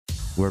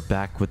We're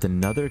back with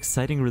another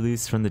exciting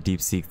release from the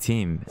DeepSeek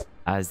team,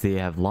 as they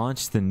have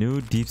launched the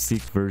new DeepSeek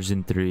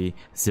version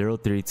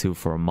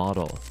 3.0324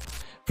 model.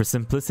 For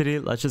simplicity,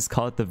 let's just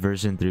call it the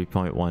version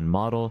 3.1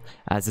 model,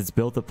 as it's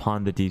built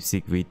upon the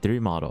DeepSeek V3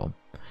 model.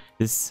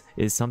 This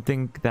is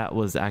something that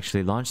was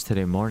actually launched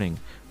today morning,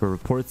 where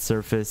reports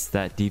surfaced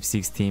that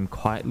DeepSeek's team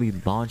quietly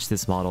launched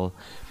this model,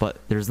 but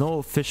there's no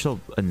official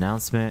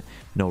announcement,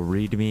 no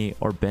readme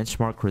or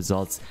benchmark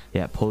results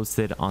yet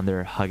posted on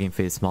their Hugging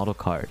Face model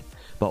card.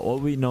 But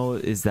what we know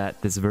is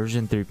that this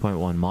version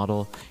 3.1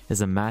 model is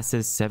a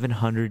massive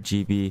 700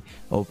 GB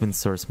open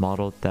source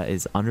model that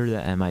is under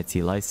the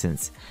MIT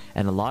license,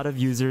 and a lot of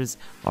users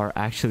are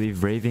actually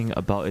raving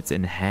about its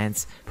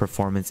enhanced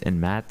performance in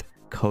math,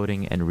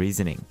 coding, and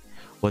reasoning.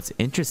 What's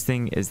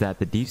interesting is that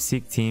the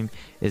DeepSeek team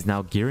is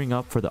now gearing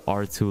up for the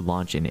R2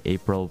 launch in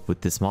April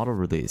with this model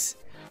release.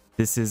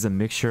 This is a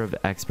mixture of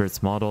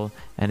experts model,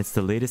 and it's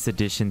the latest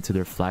addition to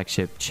their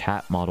flagship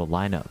chat model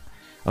lineup.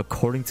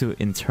 According to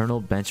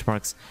internal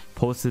benchmarks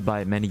posted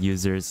by many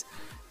users,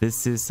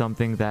 this is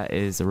something that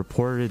is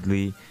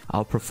reportedly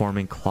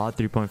outperforming Claude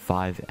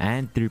 3.5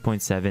 and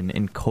 3.7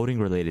 in coding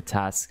related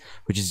tasks,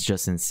 which is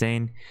just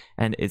insane,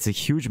 and it's a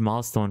huge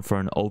milestone for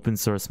an open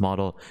source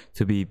model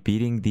to be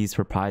beating these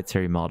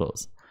proprietary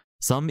models.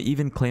 Some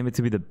even claim it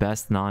to be the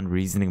best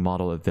non-reasoning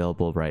model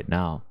available right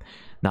now.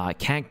 Now, I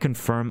can't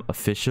confirm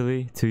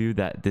officially to you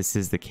that this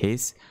is the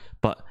case,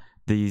 but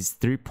these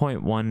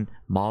 3.1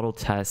 model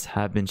tests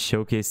have been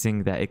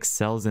showcasing that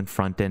excels in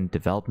front-end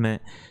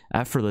development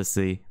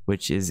effortlessly,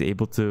 which is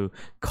able to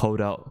code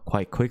out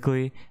quite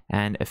quickly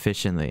and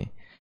efficiently.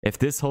 If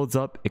this holds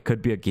up, it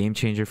could be a game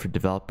changer for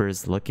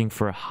developers looking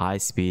for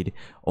high-speed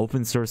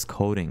open source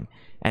coding.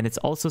 And it's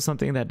also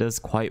something that does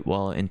quite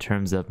well in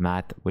terms of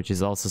math, which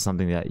is also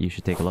something that you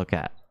should take a look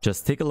at.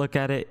 Just take a look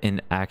at it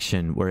in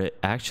action, where it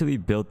actually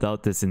built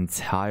out this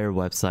entire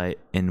website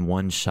in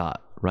one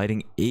shot,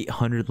 writing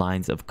 800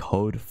 lines of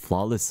code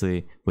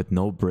flawlessly with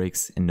no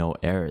breaks and no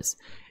errors.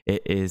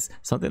 It is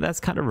something that's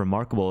kind of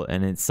remarkable,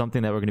 and it's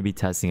something that we're going to be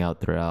testing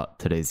out throughout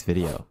today's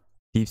video.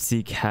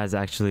 DeepSeek has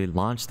actually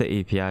launched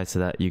the API so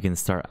that you can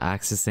start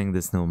accessing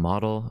this new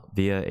model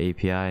via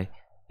API,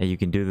 and you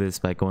can do this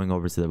by going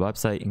over to the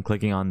website and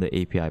clicking on the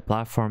API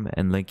platform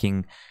and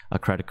linking a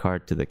credit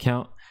card to the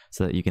account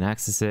so that you can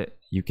access it.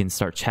 You can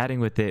start chatting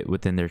with it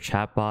within their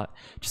chatbot.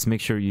 Just make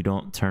sure you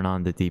don't turn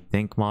on the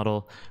DeepThink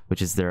model,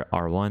 which is their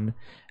R1.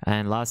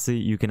 And lastly,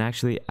 you can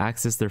actually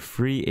access their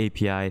free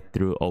API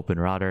through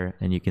OpenRouter,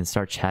 and you can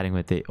start chatting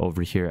with it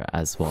over here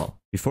as well.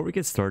 Before we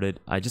get started,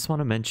 I just want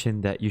to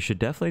mention that you should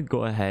definitely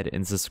go ahead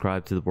and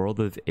subscribe to the World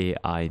of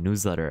AI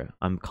newsletter.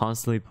 I'm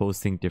constantly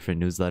posting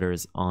different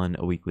newsletters on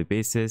a weekly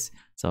basis,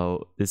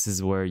 so this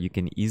is where you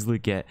can easily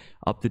get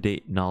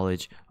up-to-date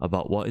knowledge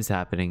about what is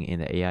happening in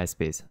the AI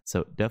space.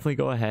 So definitely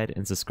go ahead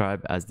and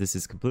subscribe, as this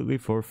is completely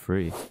for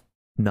free.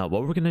 Now,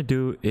 what we're going to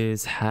do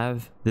is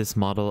have this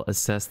model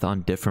assessed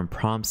on different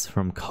prompts,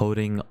 from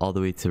coding all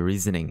the way to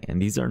reasoning. And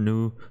these are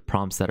new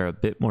prompts that are a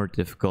bit more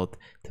difficult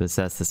to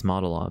assess this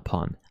model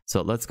upon.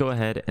 So let's go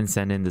ahead and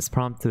send in this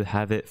prompt to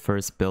have it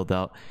first build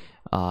out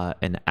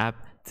an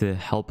app to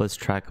help us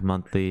track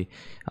monthly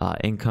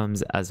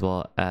incomes as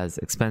well as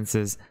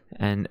expenses.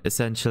 And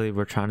essentially,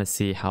 we're trying to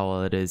see how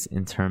well it is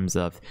in terms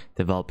of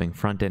developing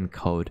front-end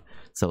code.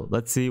 So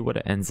let's see what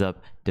it ends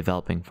up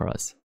developing for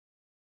us.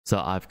 So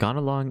I've gone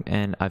along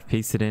and I've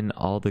pasted in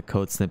all the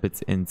code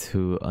snippets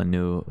into a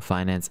new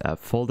finance app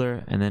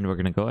folder, and then we're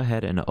going to go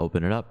ahead and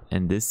open it up.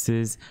 And this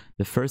is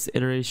the first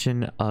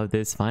iteration of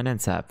this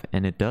finance app,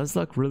 and it does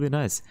look really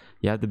nice.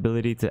 You have the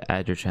ability to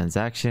add your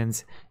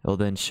transactions. It will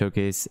then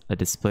showcase a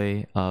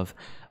display of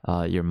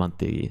your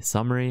monthly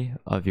summary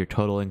of your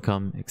total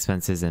income,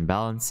 expenses, and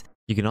balance.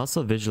 You can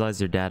also visualize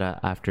your data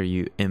after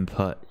you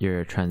input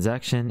your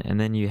transaction, and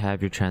then you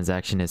have your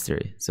transaction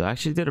history. So I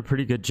actually did a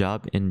pretty good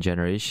job in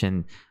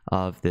generation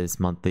of this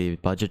monthly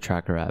budget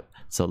tracker app.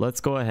 So let's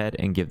go ahead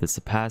and give this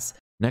a pass.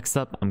 Next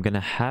up, I'm going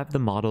to have the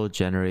model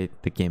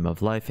generate the game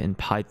of life in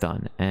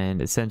Python,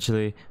 and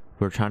essentially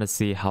we're trying to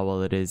see how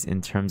well it is in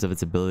terms of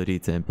its ability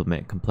to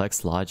implement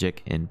complex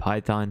logic in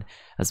Python,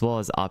 as well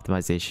as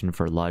optimization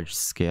for large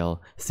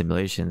scale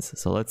simulations.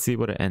 So let's see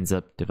what it ends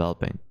up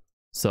developing.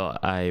 So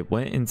I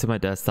went into my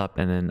desktop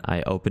and then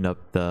I opened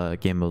up the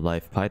game of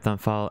life Python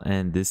file,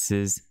 and this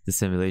is the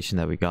simulation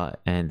that we got,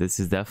 and this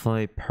is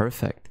definitely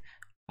perfect.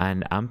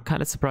 And I'm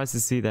kind of surprised to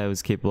see that it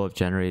was capable of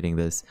generating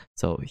this.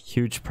 So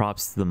huge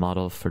props to the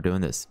model for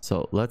doing this.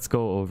 So let's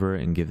go over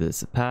and give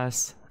this a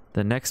pass.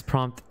 The next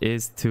prompt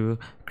is to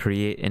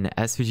create an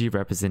SVG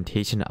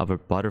representation of a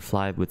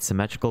butterfly with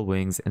symmetrical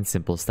wings and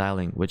simple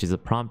styling, which is a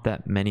prompt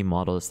that many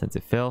models tend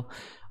to fail.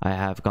 I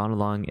have gone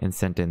along and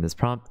sent in this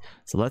prompt.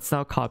 So let's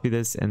now copy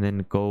this and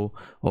then go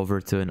over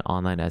to an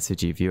online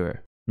SVG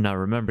viewer. Now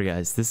remember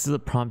guys, this is a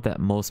prompt that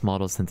most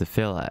models tend to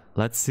fail at.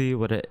 Let's see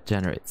what it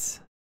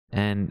generates.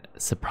 And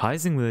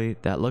surprisingly,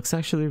 that looks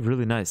actually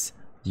really nice.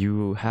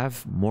 You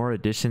have more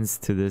additions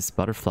to this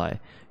butterfly.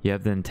 You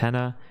have the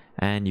antenna,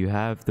 and you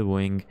have the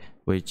wing,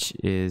 which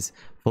is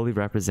fully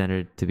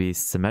represented to be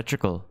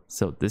symmetrical.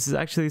 So this is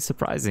actually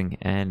surprising,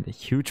 and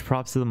huge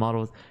props to the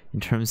model in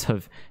terms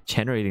of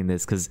generating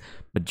this, because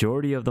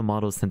majority of the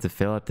models tend to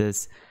fail at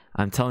this.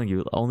 I'm telling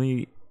you,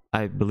 only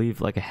I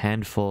believe like a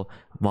handful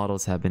of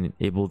models have been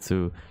able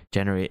to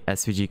generate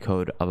SVG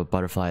code of a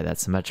butterfly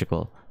that's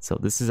symmetrical. So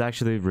this is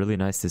actually really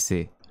nice to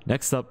see.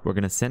 Next up, we're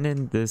going to send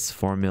in this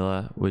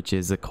formula, which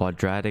is a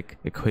quadratic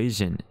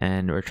equation,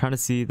 and we're trying to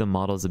see the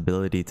model's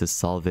ability to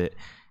solve it.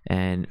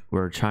 And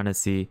we're trying to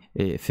see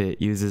if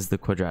it uses the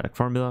quadratic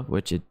formula,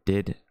 which it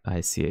did.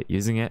 I see it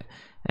using it.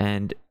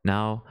 And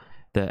now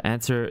the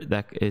answer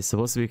that is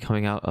supposed to be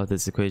coming out of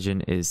this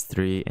equation is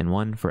 3 and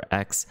 1 for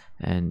x,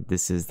 and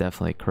this is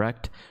definitely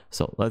correct.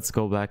 So let's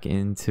go back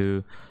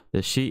into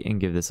the sheet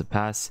and give this a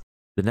pass.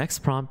 The next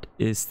prompt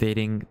is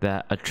stating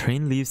that a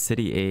train leaves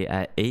city A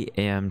at 8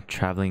 a.m.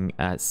 traveling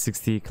at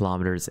 60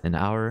 kilometers an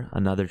hour.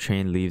 Another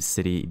train leaves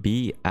city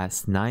B at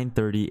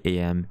 9:30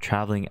 a.m.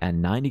 traveling at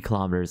 90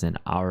 kilometers an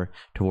hour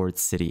towards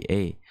city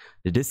A.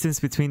 The distance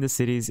between the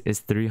cities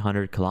is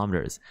 300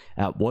 kilometers.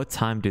 At what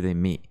time do they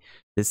meet?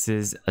 This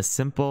is a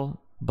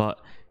simple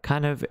but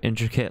kind of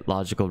intricate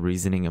logical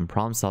reasoning and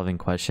problem solving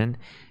question,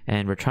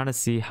 and we're trying to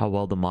see how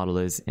well the model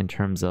is in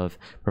terms of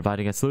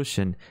providing a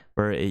solution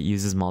where it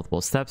uses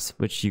multiple steps,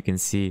 which you can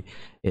see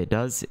it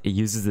does. It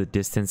uses the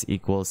distance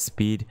equals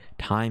speed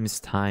times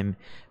time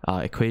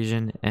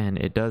equation, and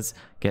it does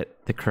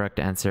get the correct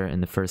answer in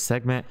the first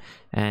segment.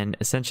 And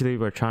essentially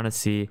we're trying to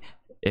see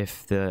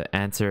if the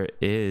answer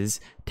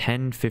is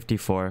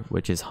 1054,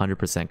 which is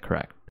 100%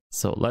 correct.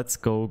 So let's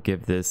go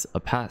give this a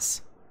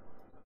pass.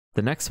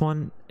 The next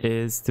one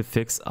is to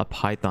fix a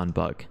Python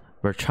bug.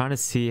 We're trying to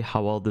see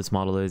how well this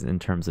model is in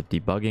terms of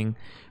debugging.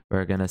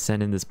 We're going to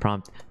send in this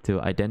prompt to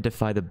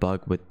identify the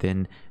bug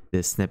within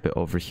this snippet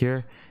over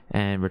here,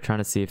 and we're trying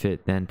to see if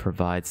it then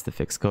provides the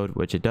fixed code,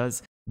 which it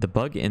does. The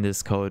bug in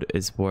this code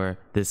is where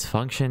this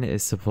function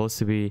is supposed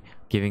to be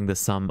giving the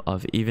sum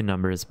of even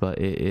numbers, but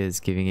it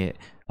is giving it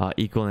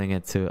equaling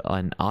it to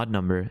an odd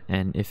number,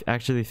 and it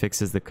actually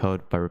fixes the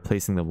code by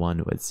replacing the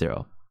 1 with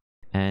 0.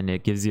 And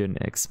it gives you an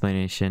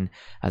explanation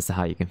as to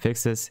how you can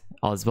fix this,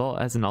 as well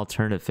as an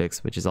alternative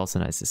fix, which is also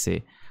nice to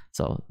see.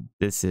 So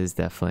this is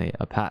definitely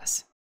a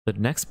pass. The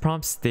next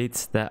prompt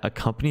states that a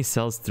company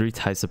sells 3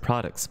 types of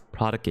products.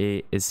 Product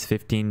A is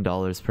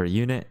 $15 per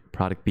unit,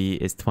 product B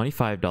is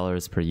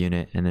 $25 per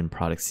unit, and then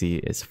product C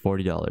is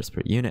 $40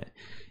 per unit.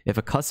 If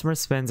a customer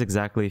spends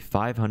exactly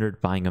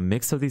 $500 buying a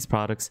mix of these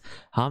products,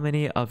 how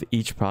many of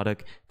each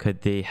product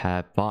could they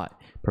have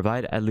bought?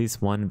 Provide at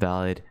least one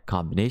valid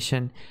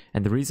combination.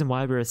 And the reason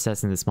why we're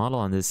assessing this model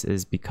on this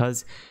is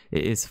because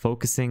it is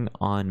focusing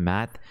on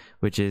math,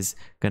 which is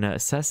going to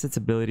assess its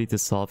ability to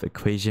solve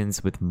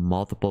equations with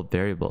multiple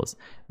variables.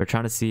 We're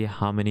trying to see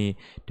how many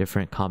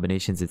different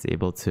combinations it's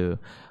able to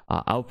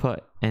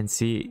output, and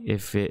see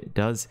if it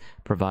does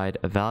provide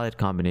a valid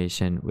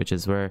combination, which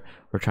is where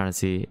we're trying to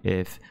see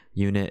if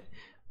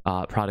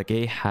product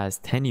A has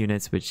 10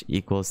 units, which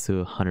equals to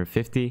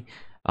 150.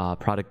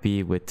 Product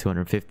B with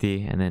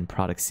 250, and then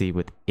product C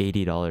with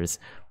 $80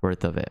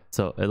 worth of it.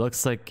 So it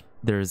looks like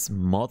there's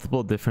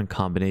multiple different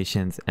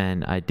combinations,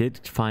 and I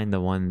did find the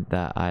one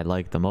that I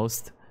like the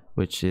most,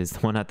 which is the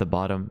one at the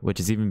bottom, which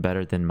is even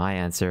better than my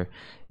answer.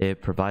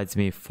 It provides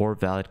me 4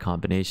 valid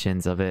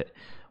combinations of it: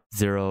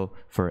 0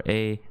 for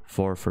A,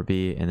 4 for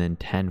B, and then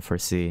 10 for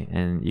C.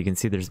 And you can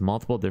see there's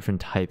multiple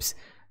different types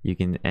you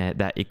can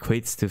that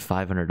equates to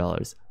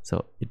 $500.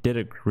 So it did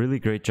a really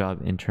great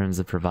job in terms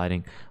of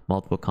providing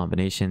multiple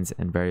combinations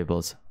and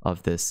variables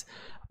of this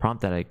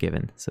prompt that I've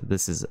given. So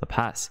this is a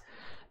pass.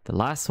 The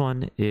last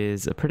one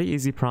is a pretty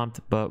easy prompt,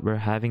 but we're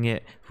having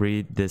it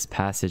read this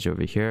passage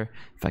over here,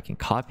 if I can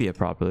copy it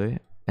properly,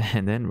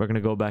 and then we're going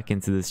to go back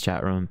into this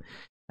chat room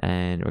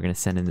and we're going to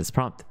send in this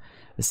prompt.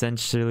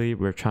 Essentially,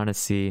 we're trying to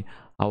see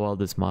how well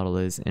this model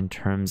is in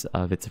terms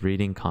of its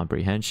reading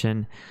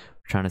comprehension.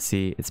 Trying to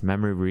see its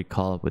memory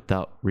recall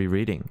without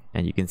rereading,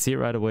 and you can see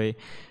right away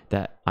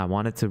that I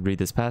wanted to read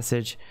this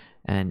passage,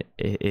 and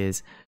it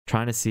is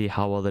trying to see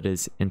how well it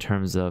is in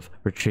terms of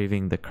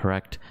retrieving the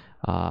correct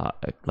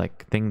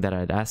thing that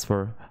I'd asked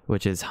for,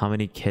 which is how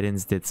many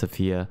kittens did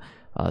Sophia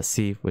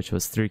see, which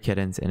was 3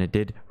 kittens, and it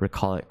did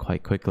recall it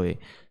quite quickly.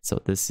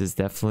 So this is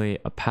definitely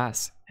a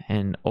pass,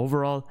 and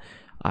overall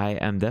I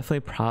am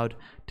definitely proud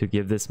to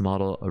give this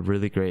model a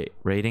really great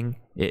rating.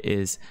 It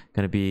is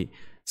going to be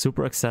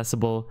super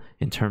accessible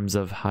in terms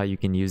of how you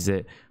can use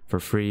it for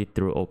free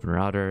through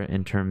OpenRouter,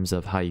 in terms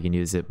of how you can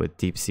use it with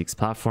DeepSeek's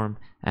platform,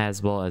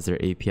 as well as their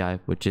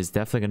API, which is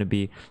definitely going to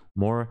be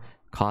more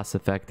cost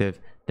effective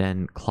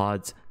than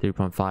Claude's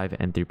 3.5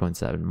 and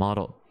 3.7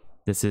 model.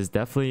 This is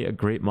definitely a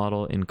great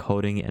model in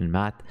coding and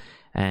math,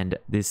 and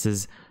this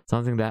is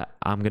something that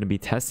I'm going to be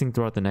testing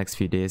throughout the next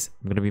few days.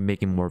 I'm going to be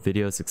making more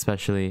videos,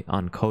 especially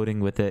on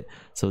coding with it,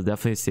 so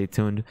definitely stay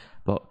tuned.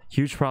 But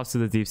huge props to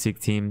the DeepSeek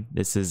team.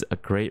 This is a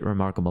great,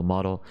 remarkable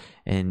model,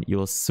 and you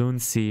will soon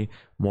see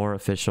more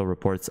official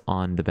reports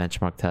on the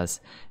benchmark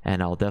test,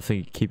 and I'll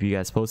definitely keep you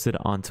guys posted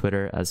on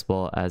Twitter as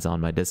well as on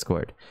my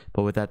Discord.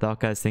 But with that thought,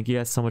 guys, thank you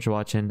guys so much for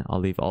watching. I'll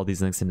leave all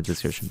these links in the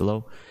description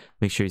below.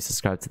 Make sure you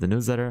subscribe to the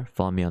newsletter,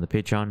 follow me on the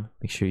Patreon,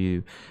 make sure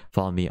you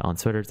follow me on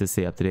Twitter to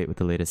stay up to date with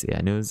the latest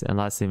AI news, and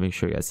lastly, make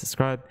sure you guys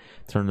subscribe,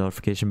 turn on the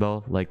notification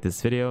bell, like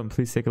this video, and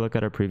please take a look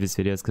at our previous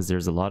videos because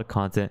there's a lot of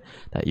content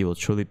that you will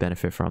truly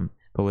benefit from.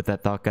 But with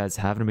that thought, guys,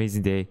 have an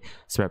amazing day,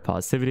 spread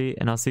positivity,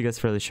 and I'll see you guys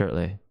fairly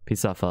shortly.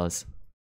 Peace out, fellas.